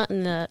 And it's not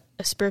in a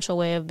spiritual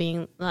way of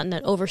being, not in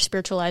an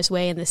over-spiritualized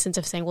way in the sense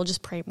of saying, well,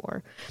 just pray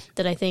more.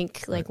 That I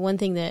think, like, one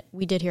thing that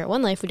we did here at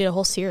One Life, we did a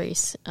whole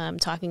series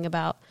talking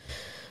about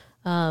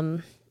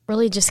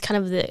really just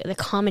kind of the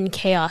common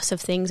chaos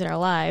of things in our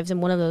lives.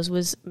 And one of those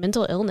was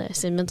mental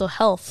illness and mental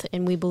health.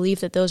 And we believe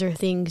that those are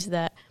things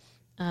that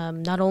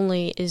not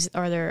only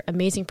are there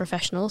amazing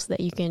professionals that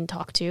you can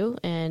talk to,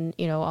 and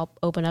I'll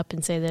open up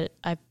and say that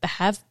I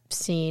have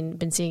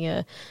been seeing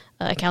a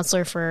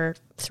counselor for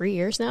 3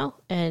 years now,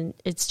 and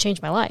it's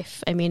changed my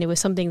life. I mean, it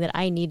was something that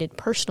I needed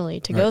personally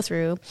to go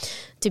through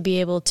to be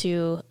able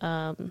to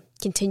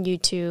continue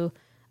to,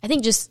 I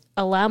think, just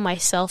allow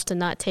myself to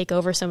not take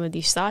over some of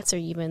these thoughts, or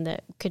even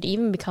that could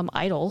even become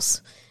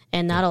idols,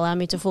 and not allow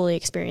me to fully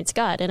experience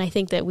God. And I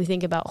think that we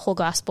think about whole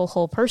gospel,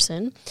 whole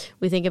person.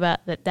 We think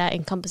about that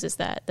encompasses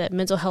that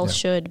mental health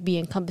should be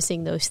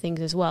encompassing those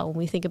things as well. When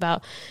we think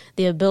about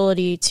the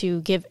ability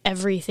to give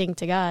everything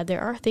to God,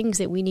 there are things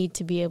that we need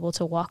to be able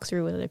to walk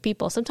through with other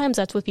people. Sometimes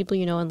that's with people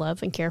you know and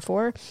love and care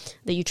for,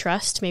 that you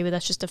trust. Maybe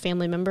that's just a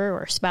family member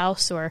or a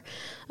spouse or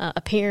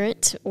a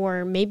parent,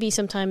 or maybe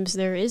sometimes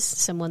there is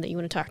someone that you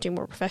want to talk to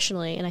more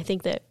professionally. And I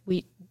think that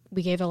we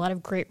gave a lot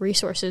of great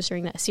resources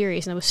during that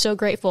series, and I was so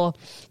grateful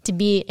to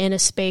be in a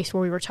space where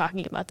we were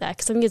talking about that,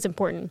 because I think it's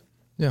important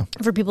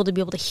for people to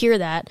be able to hear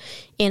that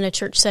in a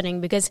church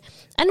setting, because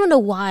I don't know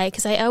why,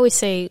 because I always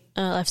say,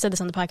 I've said this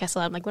on the podcast a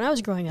lot, I'm like, when I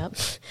was growing up,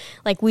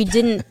 like, we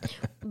didn't,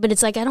 but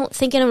it's like, I don't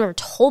think anyone ever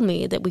told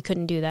me that we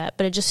couldn't do that,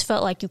 but it just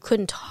felt like you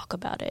couldn't talk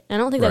about it. And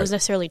I don't think that was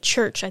necessarily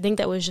church. I think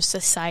that was just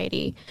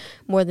society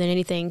more than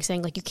anything,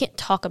 saying, like, you can't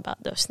talk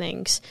about those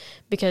things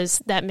because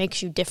that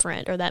makes you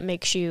different, or that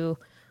makes you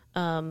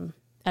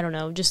I don't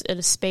know, just at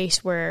a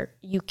space where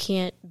you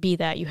can't be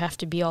that. You have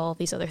to be all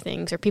these other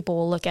things, or people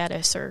will look at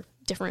us or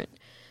different.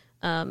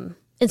 And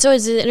so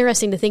it's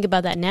interesting to think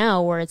about that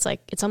now, where it's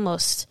like, it's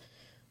almost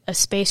a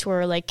space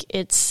where, like,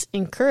 it's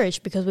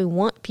encouraged because we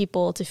want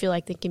people to feel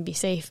like they can be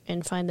safe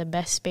and find the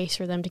best space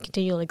for them to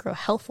continually grow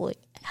healthily.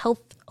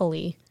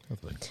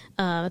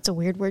 That's a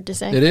weird word to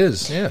say. It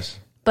is, yes.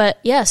 But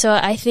yeah, so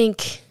I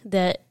think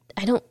that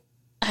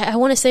I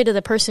want to say to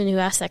the person who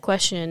asked that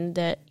question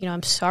that,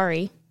 I'm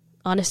sorry,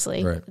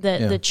 honestly,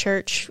 that the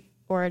church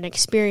or an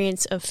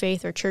experience of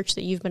faith or church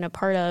that you've been a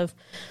part of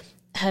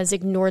has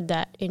ignored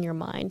that in your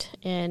mind.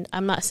 And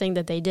I'm not saying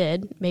that they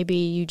did. Maybe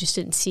you just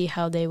didn't see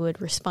how they would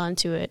respond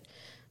to it.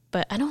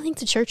 But I don't think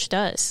the church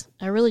does.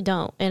 I really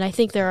don't. And I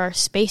think there are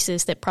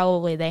spaces that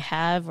probably they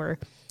have, or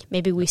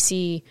maybe we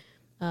see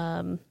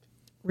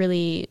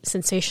really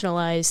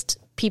sensationalized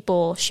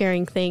people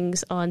sharing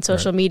things on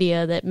social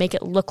media that make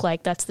it look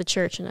like that's the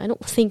church. And I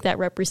don't think that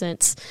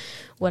represents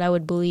what I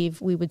would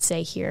believe we would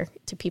say here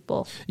to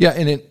people. Yeah,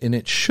 and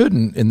it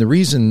shouldn't. And the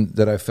reason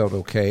that I felt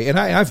okay, and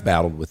I've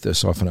battled with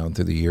this off and on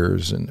through the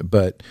years,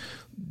 but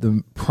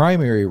the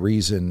primary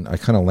reason I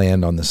kind of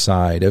land on the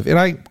side of, and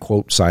I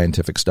quote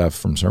scientific stuff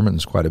from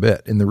sermons quite a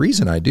bit, and the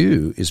reason I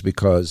do is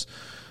because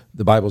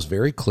the Bible's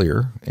very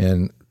clear,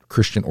 and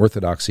Christian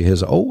orthodoxy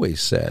has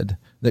always said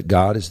that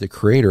God is the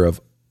creator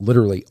of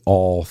literally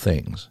all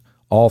things.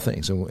 All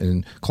things. And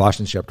in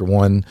Colossians chapter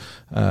 1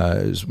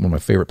 is one of my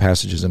favorite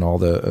passages in all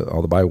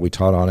the Bible. We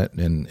taught on it,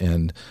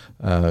 and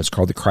it's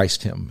called the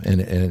Christ hymn. And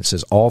it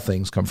says all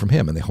things come from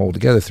him, and they hold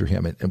together through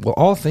him. And well,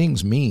 all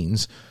things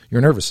means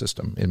your nervous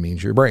system. It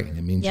means your brain.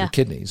 It means your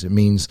kidneys. It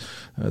means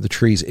the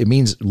trees. It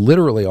means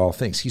literally all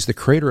things. He's the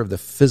creator of the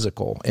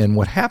physical. And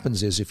what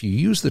happens is if you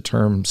use the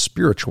term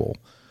spiritual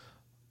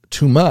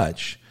too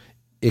much,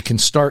 it can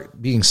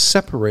start being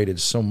separated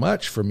so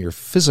much from your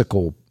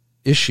physical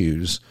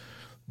issues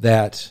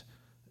that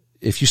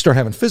if you start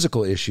having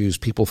physical issues,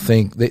 people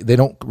think they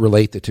don't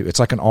relate the two. It's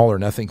like an all or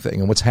nothing thing.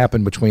 And what's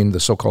happened between the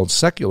so-called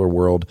secular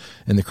world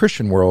and the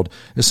Christian world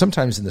is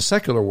sometimes in the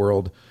secular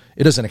world,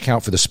 it doesn't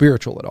account for the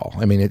spiritual at all.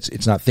 I mean,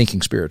 it's not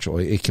thinking spiritual.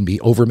 It can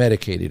be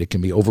over-medicated. It can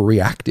be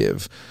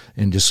overreactive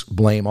and just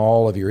blame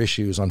all of your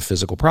issues on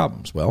physical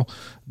problems. Well,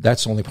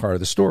 that's only part of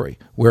the story.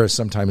 Whereas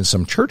sometimes in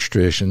some church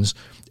traditions,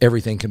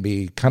 everything can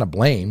be kind of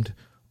blamed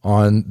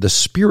on the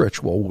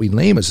spiritual, what we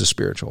name as the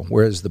spiritual.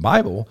 Whereas the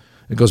Bible,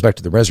 it goes back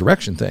to the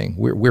resurrection thing.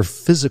 We're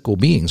physical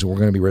beings, and we're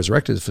going to be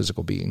resurrected as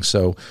physical beings.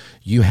 So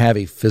you have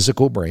a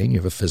physical brain, you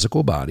have a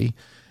physical body.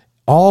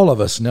 All of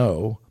us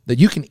know that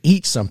you can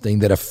eat something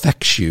that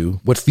affects you,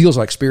 what feels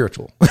like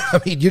spiritual.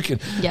 I mean, you can,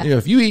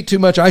 if you eat too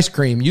much ice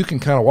cream, you can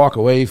kind of walk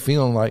away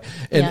feeling like,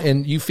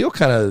 and you feel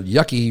kind of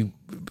yucky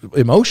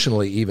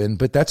emotionally even,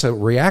 but that's a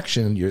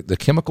reaction, the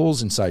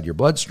chemicals inside your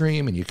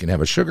bloodstream, and you can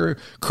have a sugar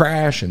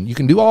crash, and you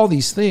can do all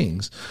these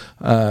things.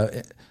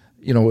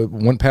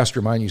 One pastor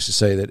of mine used to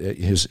say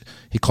that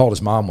he called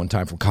his mom one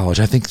time from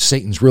college. I think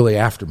Satan's really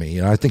after me.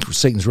 I think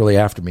Satan's really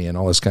after me and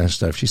all this kind of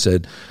stuff. She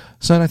said,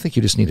 son, I think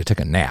you just need to take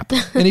a nap.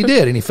 And he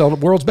did, and he felt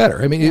worlds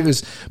better. I mean, it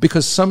was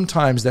because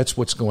sometimes that's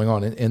what's going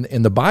on.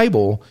 And the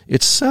Bible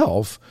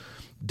itself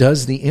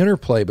does the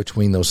interplay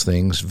between those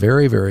things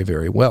very, very,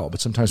 very well. But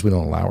sometimes we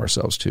don't allow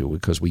ourselves to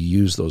because we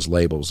use those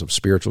labels of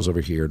spirituals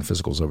over here and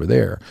physicals over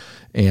there.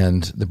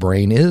 And the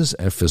brain is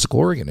a physical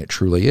organ. It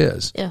truly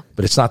is. Yeah.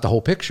 But it's not the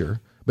whole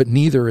picture. But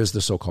neither is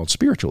the so-called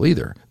spiritual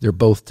either. They're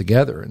both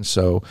together. And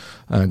so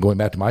going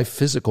back to my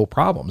physical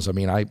problems, I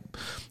mean,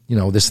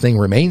 this thing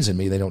remains in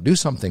me. They don't do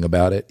something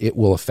about it. It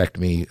will affect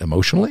me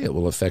emotionally. It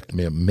will affect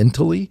me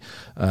mentally.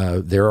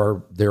 There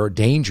are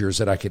dangers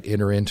that I could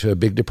enter into a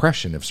big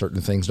depression if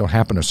certain things don't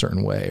happen a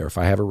certain way, or if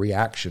I have a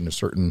reaction to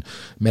certain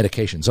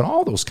medications and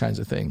all those kinds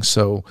of things.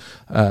 So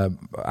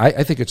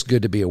I think it's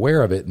good to be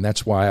aware of it. And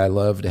that's why I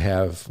love to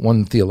have,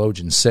 one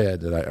theologian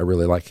said that I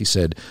really like, he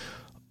said,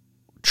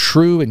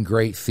 true and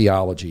great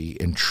theology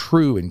and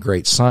true and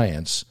great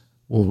science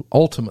will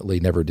ultimately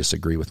never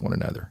disagree with one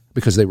another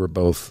because they were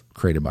both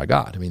created by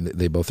God. I mean,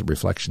 they both are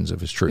reflections of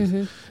His truth.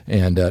 Mm-hmm.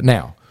 And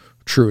now,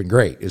 true and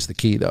great is the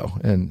key, though,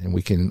 and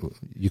you can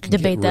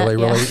debate get really,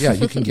 that,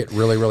 you can get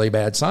really, really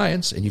bad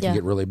science, and you can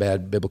get really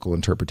bad biblical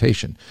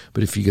interpretation.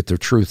 But if you get the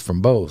truth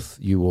from both,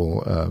 you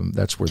will.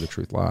 That's where the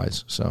truth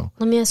lies. So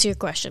let me ask you a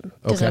question,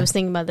 because I was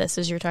thinking about this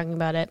as you were talking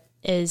about it.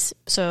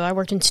 So I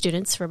worked in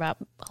students for about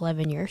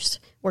 11 years,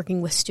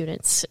 working with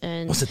students.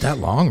 And was it that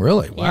long,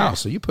 really? Wow.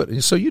 Yeah.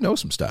 So you know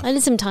some stuff. I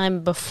did some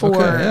time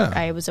before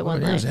I was at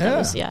One Life.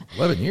 Yeah.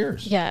 11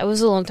 years. Yeah, it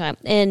was a long time.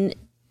 And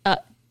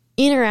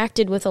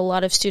interacted with a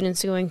lot of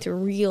students going through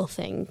real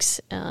things.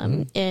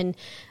 And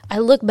I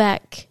look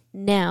back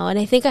now, and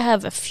I think I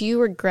have a few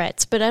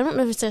regrets, but I don't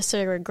know if it's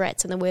necessarily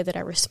regrets in the way that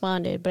I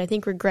responded, but I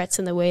think regrets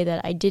in the way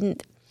that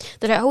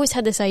that I always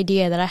had this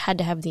idea that I had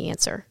to have the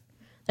answer,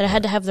 that I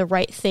had to have the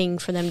right thing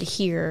for them to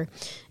hear,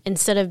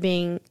 instead of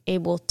being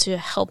able to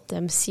help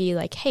them see,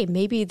 like, hey,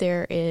 maybe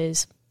there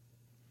is,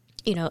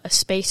 a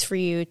space for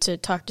you to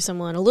talk to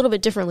someone a little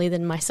bit differently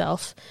than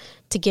myself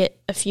to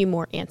get a few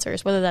more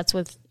answers, whether that's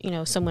with,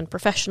 someone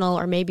professional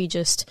or maybe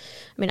just,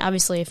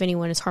 obviously if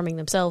anyone is harming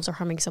themselves or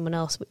harming someone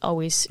else, we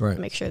always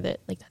make sure that,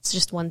 like, that's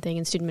just one thing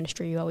in student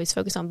ministry you always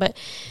focus on. But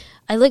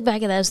I look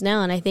back at those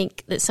now, and I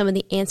think that some of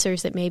the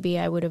answers that maybe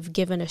I would have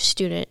given a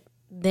student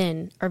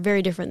then are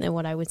very different than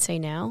what I would say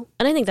now.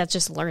 And I think that's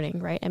just learning,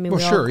 right? I mean,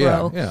 we all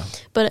grow. Yeah.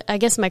 But I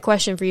guess my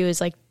question for you is,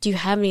 like, do you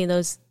have any of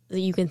those that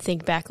you can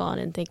think back on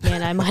and think,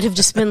 man, I might have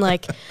just been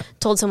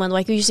told someone,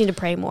 like, you just need to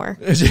pray more?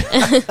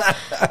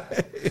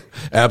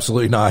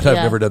 Absolutely not. I've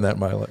never done that in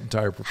my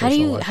entire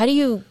professional life. How do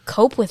you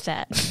cope with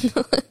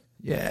that?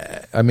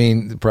 Yeah. I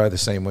mean, probably the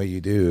same way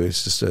you do.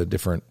 It's just a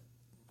different,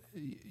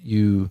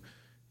 you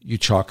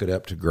chalk it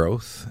up to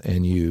growth,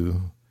 and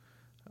you,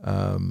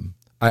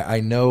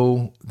 I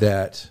know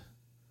that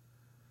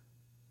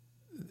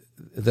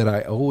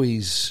I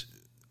always,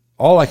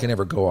 all I can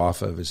ever go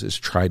off of is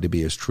try to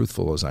be as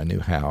truthful as I knew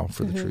how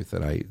for the truth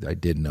that I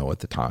did know at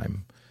the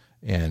time.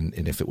 And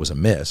if it was a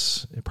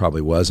miss, it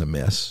probably was a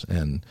miss.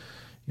 And,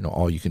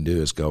 all you can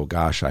do is go,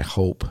 gosh, I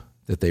hope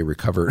that they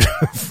recovered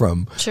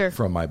from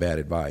my bad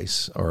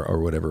advice or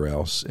whatever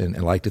else. And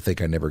I like to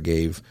think I never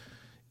gave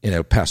in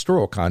a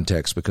pastoral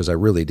context, because I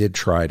really did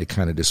try to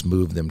kind of just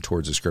move them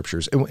towards the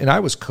scriptures. And I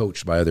was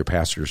coached by other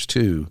pastors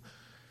too,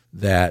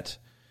 that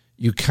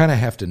you kind of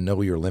have to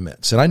know your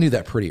limits. And I knew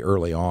that pretty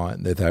early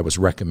on, that I was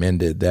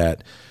recommended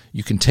that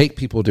you can take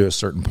people to a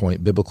certain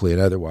point biblically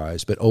and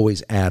otherwise, but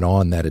always add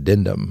on that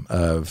addendum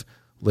of,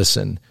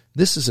 listen,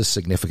 this is a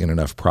significant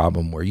enough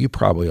problem where you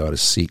probably ought to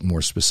seek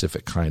more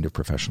specific kind of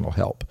professional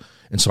help.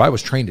 And so I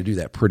was trained to do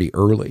that pretty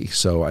early.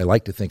 So I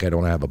like to think I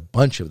don't have a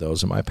bunch of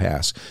those in my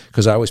past,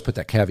 because I always put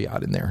that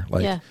caveat in there.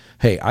 Like,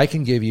 hey, I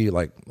can give you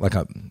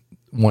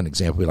one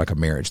example, like a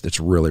marriage that's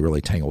really, really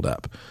tangled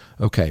up.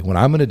 Okay, what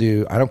I'm going to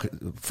do,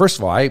 first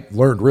of all, I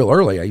learned real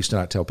early, I used to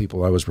not tell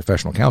people I was a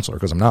professional counselor,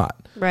 because I'm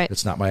not. Right.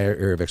 It's not my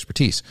area of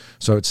expertise.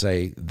 So I'd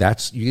say,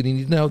 you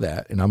need to know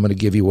that, and I'm going to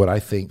give you what I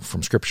think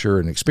from scripture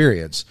and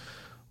experience.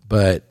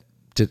 But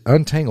to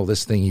untangle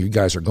this thing you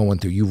guys are going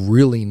through, you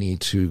really need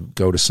to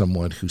go to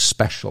someone who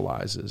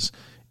specializes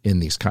in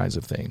these kinds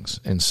of things.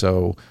 And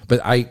so,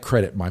 but I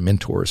credit my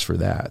mentors for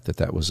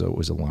that was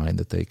a line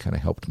that they kind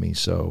of helped me.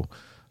 So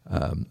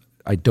not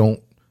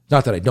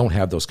that I don't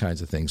have those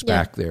kinds of things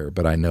back there,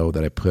 but I know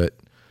that I put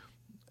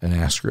an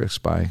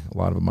asterisk by a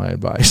lot of my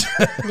advice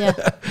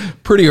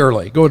pretty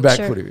early, going back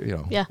pretty,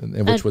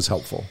 and which was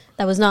helpful.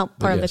 That was not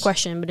part of the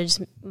question, but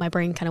my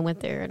brain kind of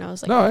went there, and I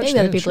was like, maybe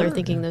other people are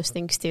thinking those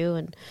things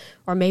too.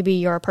 Or maybe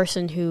you're a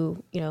person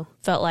who,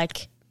 felt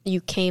like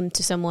you came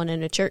to someone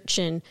in a church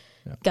and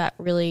got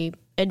really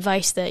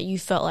advice that you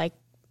felt like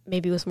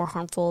maybe was more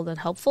harmful than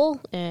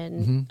helpful,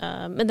 and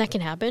that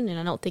can happen. And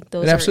I don't think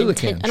those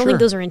think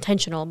those are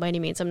intentional by any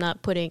means. I'm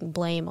not putting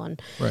blame on,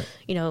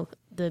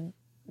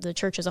 the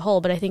church as a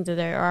whole, but I think that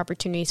there are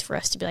opportunities for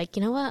us to be like,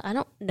 you know what, I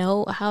don't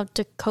know how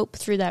to cope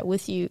through that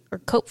with you, or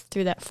cope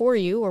through that for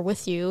you or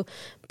with you,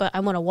 but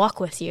I want to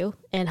walk with you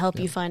and help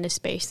you find a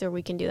space where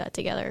we can do that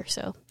together.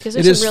 So, because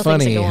it is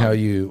funny how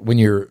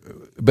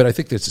but I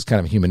think this is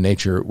kind of human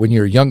nature. When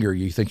you're younger,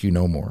 you think you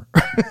know more.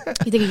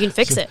 You think you can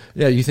fix it.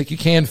 Yeah, you think you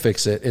can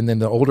fix it. And then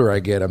the older I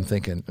get, I'm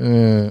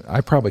thinking,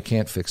 I probably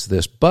can't fix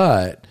this,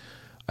 but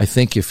I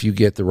think if you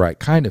get the right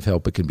kind of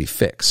help, it can be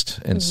fixed.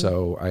 And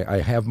so I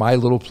have my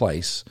little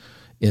place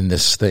in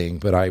this thing,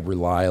 but I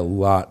rely a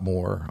lot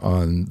more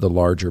on the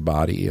larger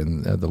body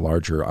and the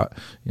larger,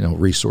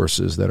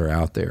 resources that are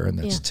out there. And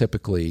that's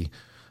typically,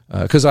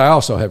 because I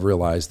also have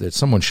realized that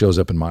someone shows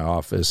up in my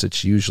office,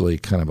 it's usually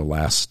kind of a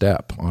last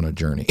step on a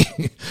journey.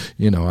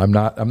 I'm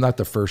not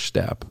the first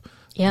step.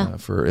 Yeah.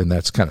 And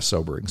that's kind of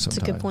sobering sometimes.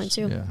 That's a good point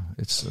too. Yeah.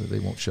 It's, they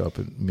won't show up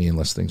at me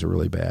unless things are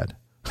really bad.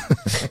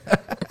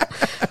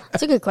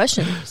 That's a good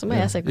question.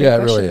 Somebody asked that question.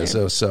 Yeah, it really is.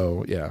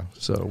 So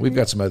we've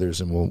got some others,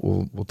 and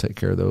we'll take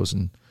care of those,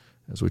 and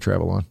as we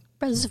travel on.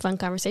 This is a fun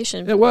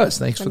conversation. It was.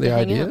 Thanks for the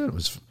idea. It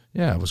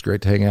was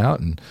great to hang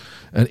out and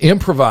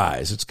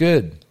improvise. It's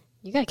good.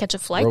 You got to catch a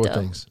flight though.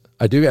 Things.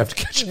 I do have to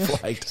catch a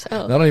flight.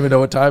 I don't even know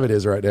what time it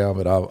is right now,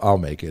 but I'll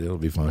make it. It'll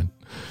be fine.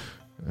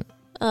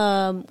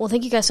 Well,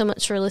 thank you guys so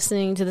much for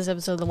listening to this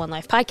episode of the One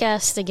Life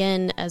Podcast.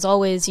 Again, as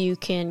always, you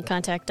can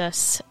contact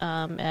us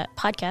at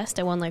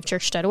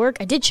podcast@onelifechurch.org.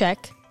 I did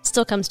check.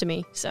 Still comes to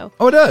me. So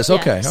it does.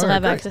 Okay. Still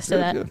have access to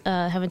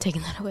that. Haven't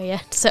taken that away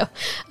yet. So,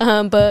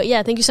 but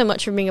yeah, thank you so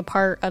much for being a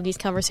part of these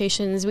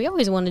conversations. We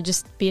always want to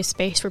just be a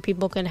space where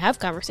people can have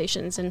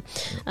conversations, and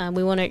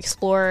we want to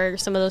explore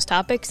some of those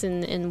topics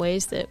in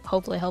ways that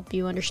hopefully help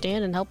you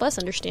understand and help us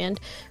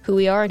understand who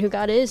we are and who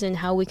God is and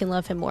how we can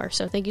love Him more.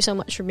 So thank you so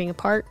much for being a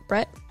part,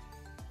 Brett.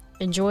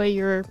 Enjoy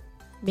your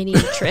mini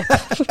trip.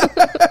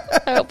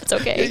 I hope it's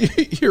okay.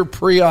 Your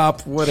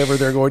pre-op, whatever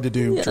they're going to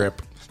do, trip.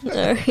 All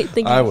right. Thank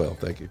you. I will.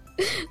 Thank you.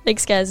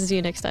 Thanks, guys. See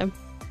you next time.